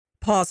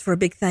Pause for a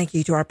big thank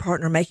you to our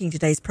partner making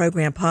today's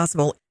program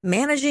possible.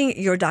 Managing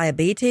your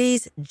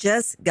diabetes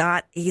just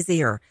got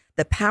easier.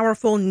 The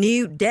powerful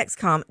new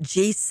Dexcom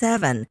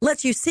G7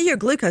 lets you see your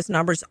glucose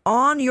numbers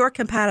on your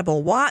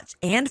compatible watch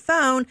and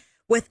phone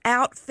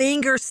without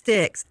finger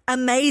sticks.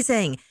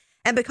 Amazing.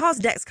 And because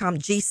Dexcom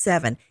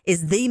G7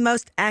 is the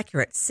most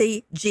accurate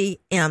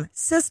CGM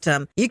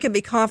system, you can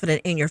be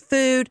confident in your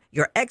food,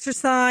 your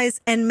exercise,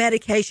 and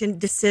medication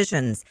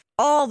decisions.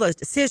 All those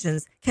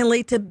decisions can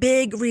lead to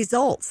big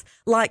results,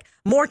 like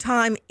more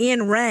time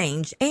in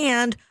range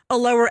and a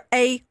lower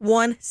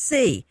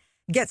A1C.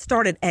 Get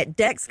started at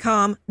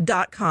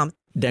Dexcom.com.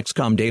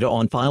 Dexcom data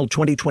on file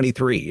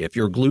 2023. If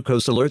your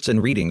glucose alerts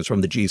and readings from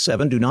the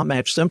G7 do not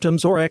match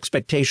symptoms or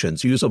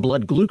expectations, use a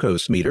blood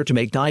glucose meter to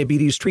make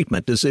diabetes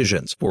treatment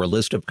decisions. For a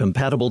list of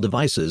compatible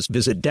devices,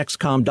 visit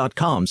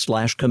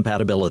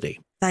Dexcom.com/compatibility.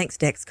 Thanks,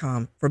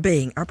 Dexcom, for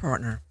being our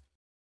partner.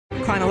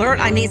 Crime Alert,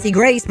 I'm Nancy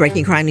Grace.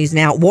 Breaking crime news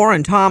now.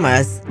 Warren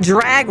Thomas,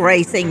 drag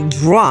racing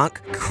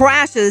drunk,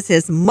 crashes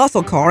his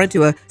muscle car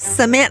into a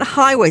cement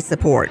highway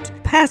support.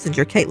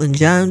 Passenger Caitlin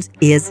Jones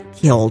is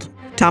killed.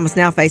 Thomas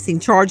now facing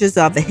charges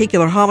of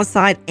vehicular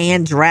homicide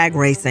and drag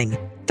racing.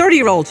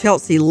 30-year-old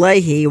Chelsea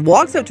Leahy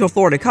walks up to a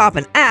Florida cop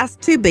and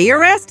asks to be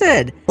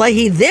arrested.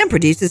 Leahy then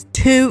produces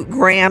 2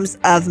 grams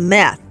of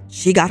meth.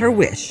 She got her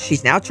wish.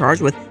 She's now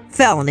charged with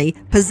felony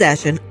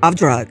possession of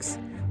drugs.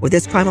 With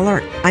this Crime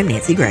Alert, I'm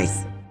Nancy Grace.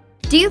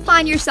 Do you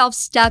find yourself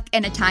stuck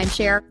in a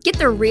timeshare? Get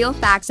the real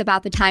facts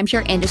about the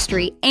timeshare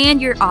industry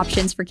and your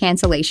options for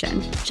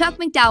cancellation. Chuck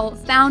McDowell,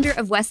 founder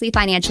of Wesley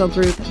Financial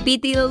Group,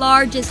 beat the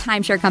largest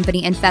timeshare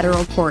company in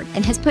federal court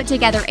and has put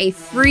together a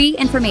free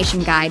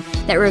information guide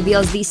that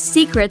reveals the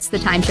secrets the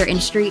timeshare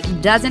industry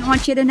doesn't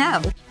want you to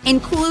know,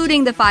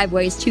 including the 5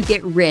 ways to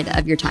get rid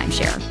of your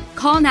timeshare.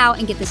 Call now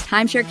and get this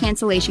timeshare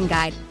cancellation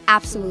guide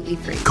absolutely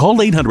free. Call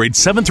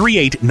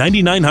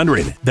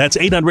 800-738-9900. That's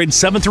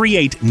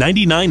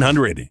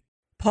 800-738-9900.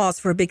 Pause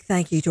for a big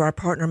thank you to our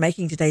partner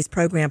making today's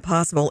program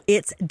possible.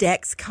 It's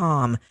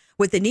Dexcom.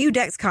 With the new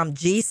Dexcom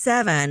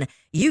G7,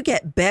 you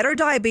get better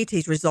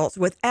diabetes results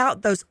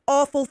without those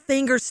awful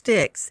finger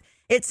sticks.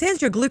 It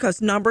sends your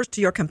glucose numbers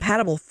to your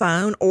compatible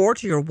phone or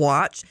to your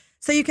watch,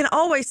 so you can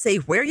always see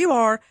where you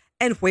are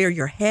and where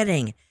you're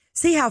heading.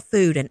 See how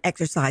food and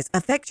exercise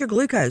affect your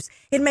glucose.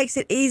 It makes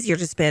it easier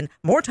to spend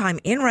more time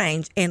in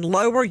range and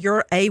lower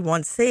your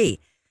A1C.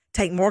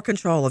 Take more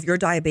control of your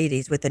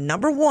diabetes with the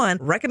 #1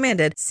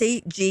 recommended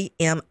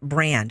CGM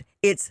brand.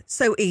 It's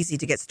so easy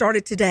to get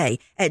started today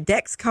at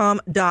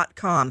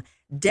Dexcom.com.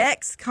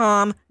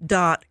 Dexcom.com.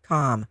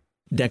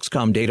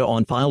 Dexcom data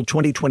on file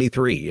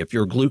 2023. If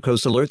your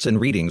glucose alerts and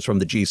readings from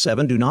the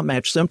G7 do not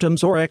match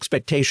symptoms or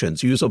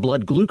expectations, use a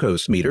blood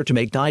glucose meter to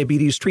make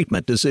diabetes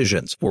treatment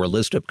decisions. For a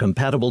list of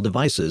compatible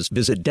devices,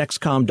 visit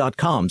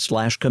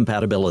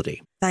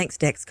Dexcom.com/compatibility. Thanks,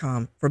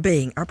 Dexcom, for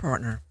being our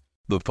partner.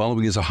 The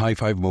following is a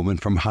high-five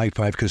moment from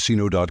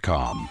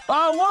highfivecasino.com.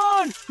 I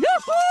won!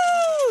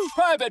 Yahoo!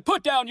 Private,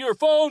 put down your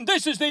phone.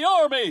 This is the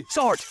Army.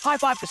 Sarge, High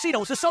Five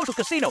Casino is a social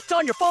casino. It's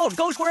on your phone.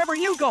 Goes wherever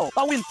you go.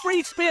 I win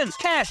free spins,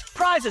 cash,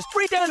 prizes,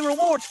 free daily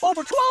rewards,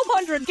 over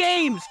 1,200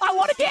 games. I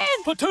won again.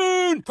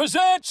 Platoon,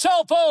 present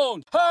cell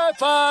phone. High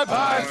Five.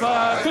 High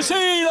Five.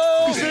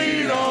 Casino.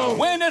 Casino.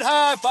 Win at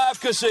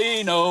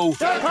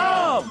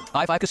HighFiveCasino.com.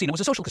 High Five Casino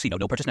is a social casino.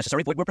 No purchase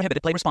necessary. Void where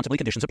prohibited. Play responsibly.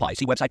 Conditions apply.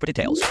 See website for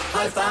details.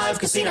 High Five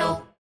Casino.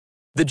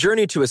 The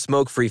journey to a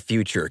smoke-free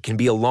future can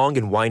be a long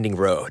and winding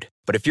road.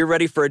 But if you're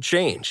ready for a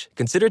change,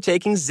 consider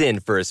taking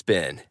Zyn for a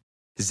spin.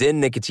 Zyn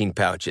nicotine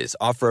pouches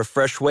offer a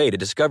fresh way to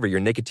discover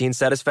your nicotine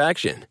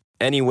satisfaction.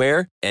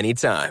 Anywhere,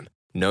 anytime.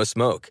 No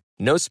smoke,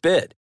 no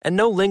spit, and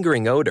no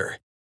lingering odor.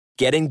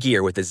 Get in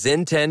gear with the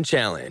Zyn 10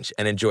 Challenge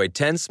and enjoy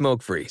 10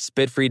 smoke-free,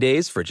 spit-free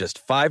days for just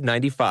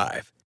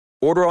 $5.95.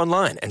 Order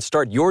online and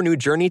start your new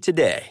journey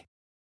today.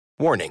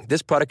 Warning,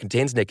 this product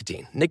contains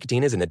nicotine.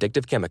 Nicotine is an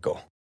addictive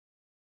chemical.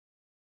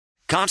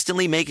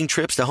 Constantly making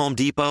trips to Home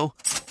Depot?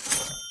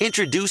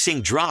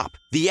 Introducing Drop,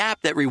 the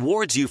app that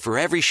rewards you for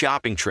every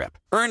shopping trip.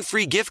 Earn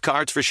free gift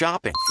cards for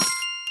shopping.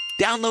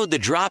 Download the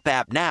Drop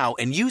app now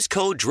and use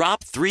code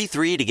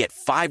DROP33 to get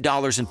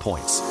 $5 in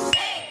points.